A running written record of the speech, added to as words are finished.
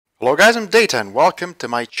Hello guys, I'm Data and welcome to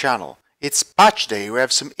my channel. It's patch day. We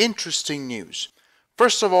have some interesting news.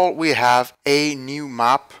 First of all, we have a new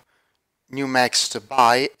map, new mechs to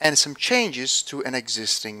buy, and some changes to an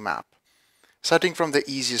existing map. Starting from the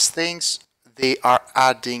easiest things, they are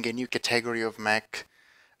adding a new category of mech,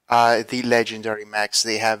 the legendary mechs.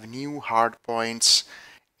 They have new hardpoints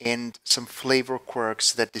and some flavor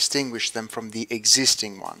quirks that distinguish them from the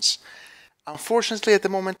existing ones. Unfortunately, at the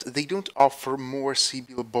moment, they don't offer more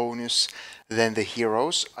CBL bonus than the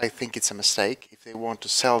heroes. I think it's a mistake. If they want to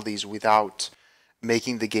sell these without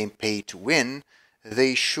making the game pay to win,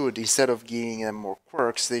 they should, instead of giving them more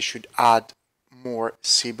quirks, they should add more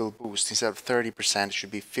CBL boost. Instead of 30%, it should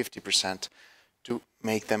be 50% to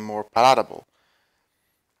make them more palatable.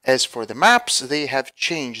 As for the maps, they have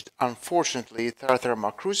changed, unfortunately,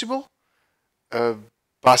 Therma Crucible.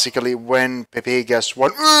 Basically, when Pepe gets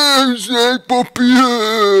one,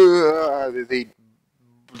 they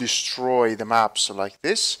destroy the maps like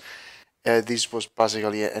this. This was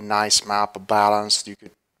basically a nice map, balanced. You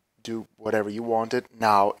could do whatever you wanted.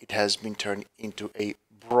 Now it has been turned into a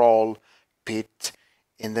brawl pit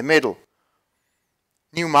in the middle.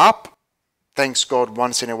 New map. Thanks God,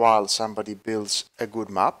 once in a while somebody builds a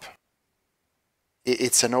good map.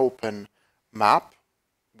 It's an open map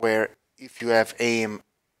where if you have aim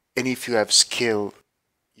and if you have skill,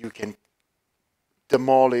 you can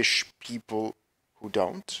demolish people who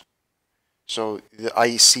don't. So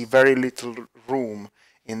I see very little room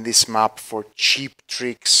in this map for cheap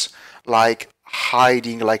tricks like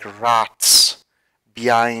hiding like rats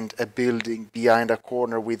behind a building, behind a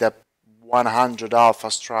corner with a 100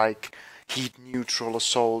 alpha strike, heat neutral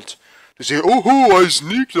assault to say, oh, I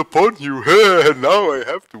sneaked upon you, now I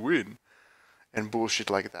have to win, and bullshit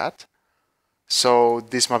like that. So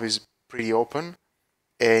this map is pretty open,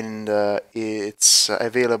 and it's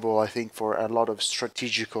available, I think, for a lot of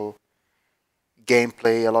strategical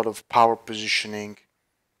gameplay, a lot of power positioning.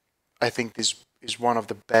 I think this is one of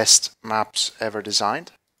the best maps ever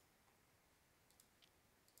designed.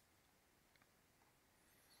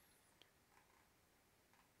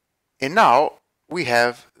 And now we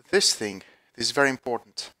have this thing. This is very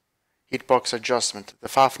important. Hitbox adjustment. The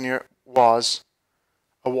Fafnir was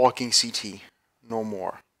a walking CT. No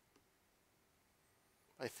more.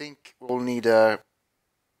 I think we'll need a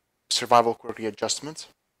survival quirk readjustment.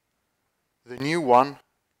 The new one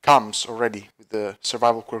comes already with the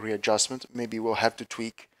survival quirk readjustment. Maybe we'll have to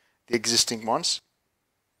tweak the existing ones.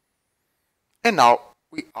 And now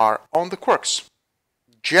we are on the quirks.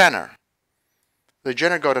 Jenner. The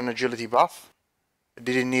Jenner got an agility buff.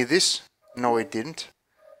 Did it need this? No, it didn't.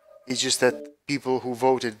 It's just that people who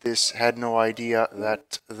voted this had no idea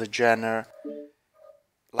that the Jenner,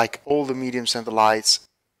 like all the mediums and the lights,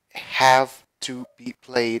 have to be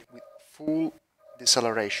played with full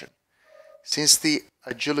deceleration. Since the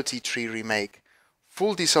agility tree remake,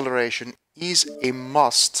 full deceleration is a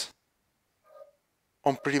must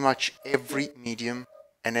on pretty much every medium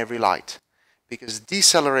and every light, because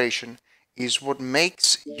deceleration is what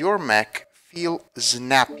makes your mech feel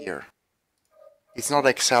snappier. It's not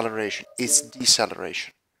acceleration, it's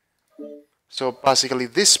deceleration. So basically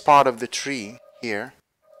this part of the tree here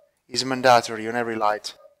is mandatory on every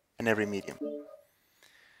light and every medium.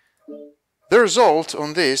 The result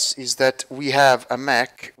on this is that we have a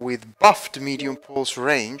mech with buffed medium pulse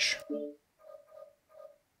range,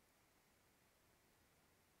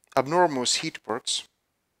 abnormous heat perks,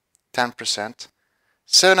 10%,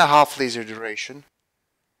 7.5 laser duration,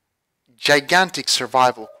 gigantic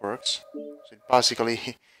survival quirks. So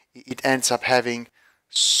basically it ends up having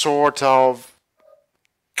sort of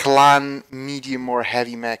clan medium or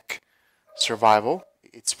heavy mech survival.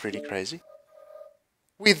 It's pretty crazy.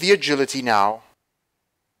 With the agility now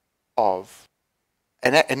of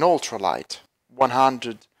an ultralight,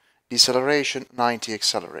 100 deceleration, 90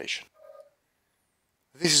 acceleration.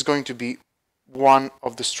 This is going to be one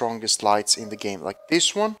of the strongest lights in the game, like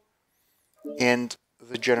this one and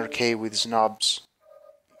the Jenner K with snubs.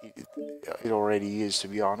 It already is, to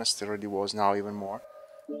be honest. It already was, now even more,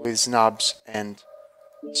 with snubs and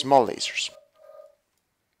small lasers.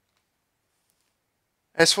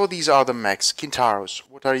 As for these other mechs, Kintaros,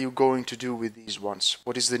 what are you going to do with these ones?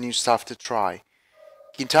 What is the new stuff to try?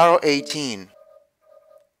 Kintaro 18.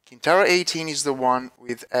 Kintaro 18 is the one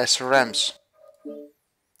with SRMs.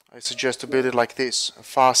 I suggest to build it like this. A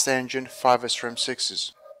fast engine, 5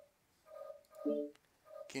 SRM6s.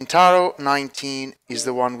 Kintaro 19 is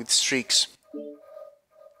the one with streaks.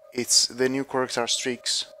 It's the new quirks are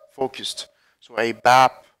streaks focused. So a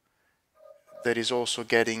BAP that is also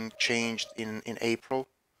getting changed in April.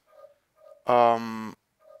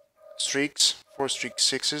 Streaks 4 streak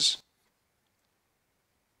 6s.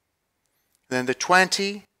 Then the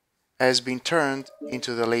 20 has been turned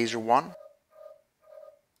into the laser 1.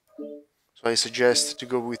 So I suggest to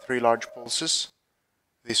go with 3 large pulses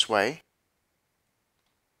this way.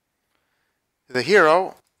 The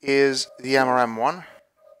hero is the MRM1,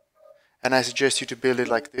 and I suggest you to build it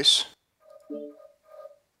like this.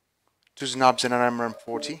 2 snubs and an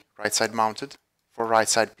MRM40, right side mounted, for right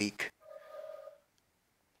side peak.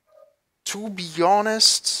 To be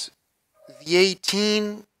honest, the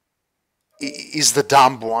 18 is the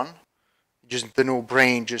dumb one. Just the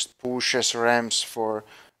no-brain, just push SRMs for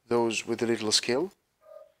those with a little skill.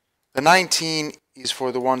 The 19 is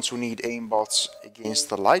for the ones who need aimbots against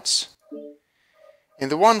the lights. And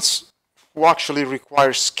the ones who actually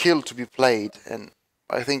require skill to be played, and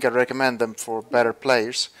I think I recommend them for better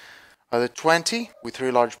players, are the 20 with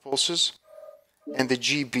 3 large pulses, and the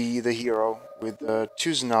GB, the hero, with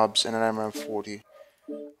 2 snubs and an MRM40.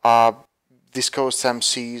 This costs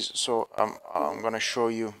MCs, so I'm gonna show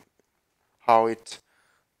you how it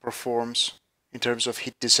performs in terms of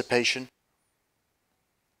heat dissipation.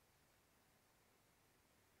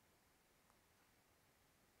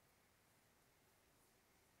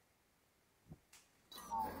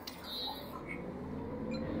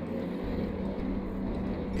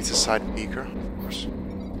 It's a side peaker, of course.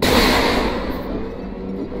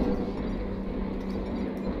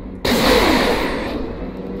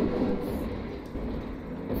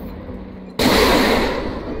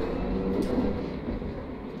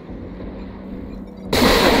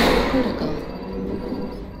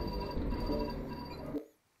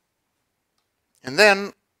 And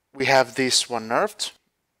then we have this one nerfed.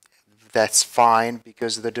 That's fine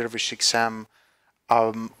because the Dervish 6M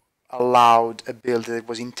allowed a build that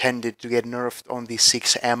was intended to get nerfed on the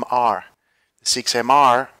 6MR. The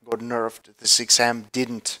 6MR got nerfed, the 6M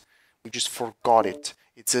didn't. We just forgot it.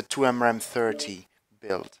 It's a 2MRM30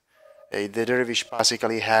 build. The Dervish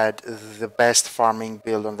basically had the best farming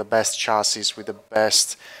build on the best chassis with the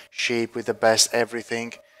best shape, with the best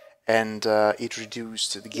everything, and it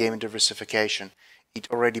reduced the game diversification. It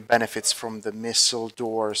already benefits from the missile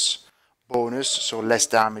doors bonus, so less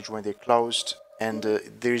damage when they're closed, and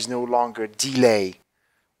there is no longer delay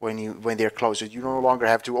when they're closed. You no longer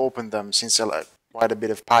have to open them since quite a bit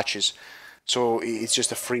of patches, so it's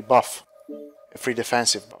just a free buff, a free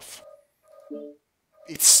defensive buff.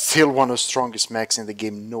 It's still one of the strongest mechs in the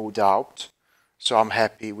game, no doubt, so I'm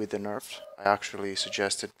happy with the nerf. I actually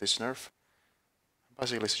suggested this nerf. I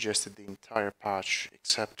basically suggested the entire patch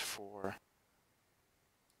except for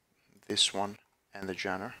this one and the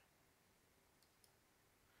Jenner.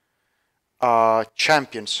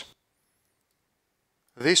 Champions.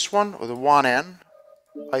 This one, or the 1N,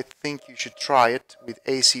 I think you should try it with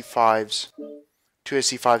AC5s, 2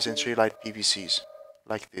 AC5s and 3 light PPCs,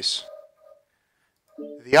 like this.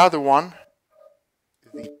 The other one,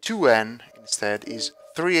 the 2N instead, is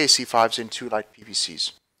 3 AC5s and 2 light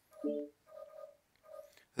PPCs.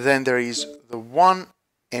 Then there is the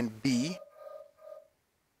 1NB.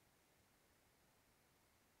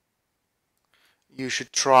 You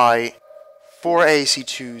should try 4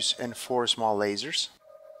 AC2s and 4 small lasers.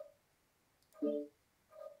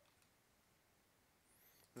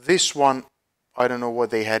 This one, I don't know what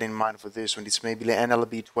they had in mind for this one. It's maybe an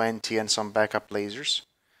NLB20 and some backup lasers.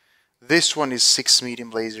 This one is 6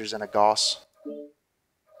 medium lasers and a Gauss.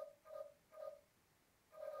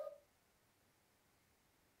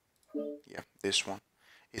 Yeah, this one.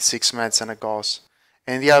 It's 6 meds and a Gauss.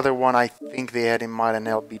 And the other one, I think they had in mind an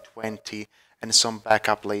LB20 and some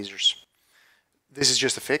backup lasers. This is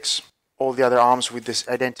just a fix. All the other arms with this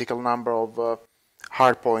identical number of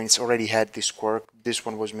hard points already had this quirk. This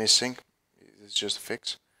one was missing. It's just a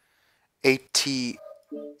fix. 8T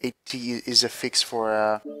is a fix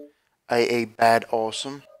for a bad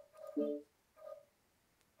awesome.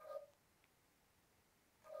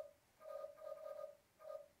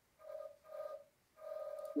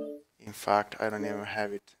 In fact, I don't even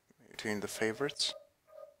have it between the favorites.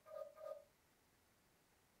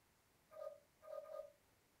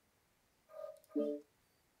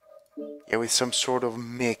 Yeah, with some sort of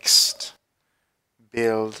mixed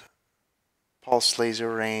build, pulse laser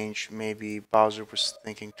range, maybe Bowser was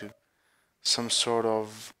thinking to some sort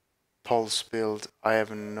of pulse build. I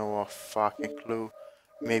have no fucking clue.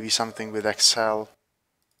 Maybe something with XL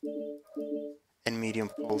and medium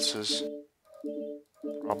pulses,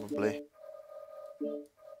 probably.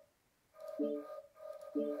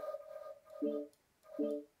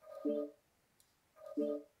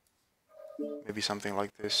 Maybe something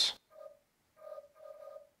like this.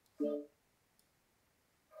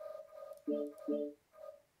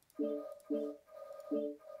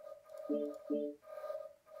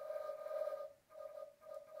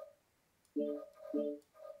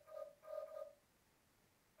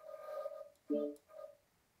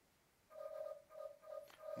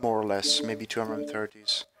 More or less, maybe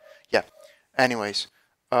 230s. Yeah. Anyways,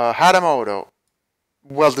 Hadamoto,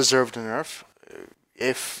 well-deserved nerf.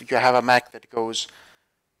 If you have a mech that goes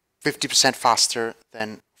 50% faster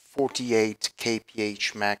than 48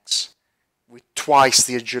 kph max with twice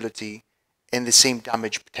the agility and the same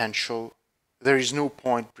damage potential, there is no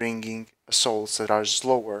point bringing assaults that are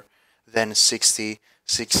slower than 60,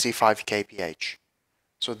 65 kph.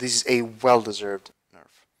 So this is a well-deserved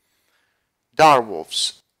nerf.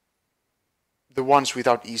 Direwolves, the ones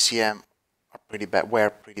without ECM are pretty bad. Were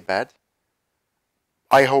pretty bad.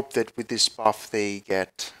 I hope that with this buff they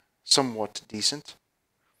get somewhat decent.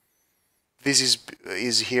 This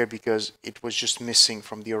is here because it was just missing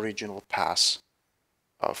from the original pass.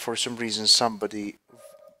 For some reason, the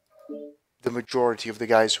majority of the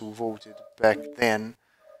guys who voted back then,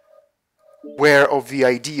 were of the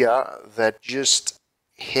idea that just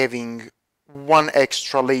having one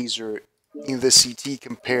extra laser in the CT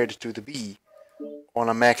compared to the B on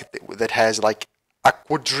a mech that has like a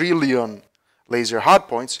quadrillion laser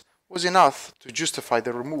hardpoints was enough to justify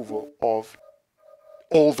the removal of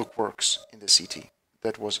all the quirks in the CT.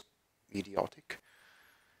 That was idiotic.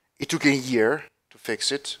 It took a year to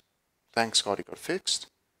fix it. Thanks God it got fixed.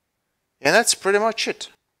 And that's pretty much it.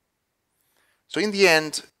 So in the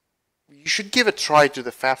end, you should give a try to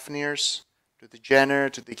the Fafnirs, to the Jenner,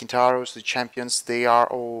 to the Kintaros, the champions. They are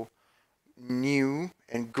all new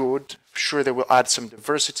and good. Sure, they will add some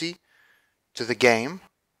diversity to the game.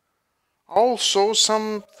 Also,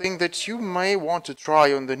 something that you may want to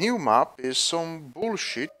try on the new map is some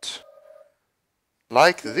bullshit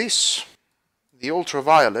like this. The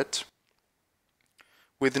Ultraviolet,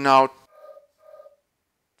 with now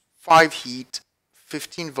 5 heat,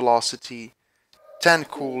 15 velocity, 10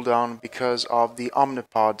 cooldown because of the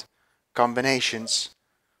Omnipod combinations,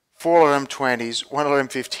 4 LRM20s, 1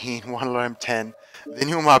 LRM15, 1 LRM10. The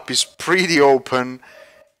new map is pretty open.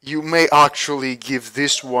 You may actually give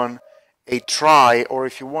this one a try, or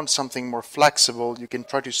if you want something more flexible, you can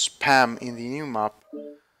try to spam in the new map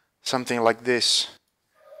something like this.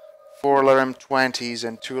 4 LRM20s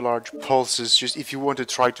and 2 large pulses, just if you want to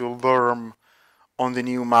try to learn on the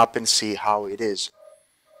new map and see how it is.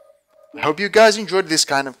 I hope you guys enjoyed this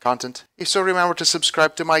kind of content. If so, remember to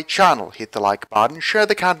subscribe to my channel, hit the like button, share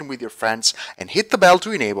the content with your friends, and hit the bell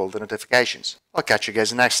to enable the notifications. I'll catch you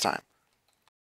guys next time.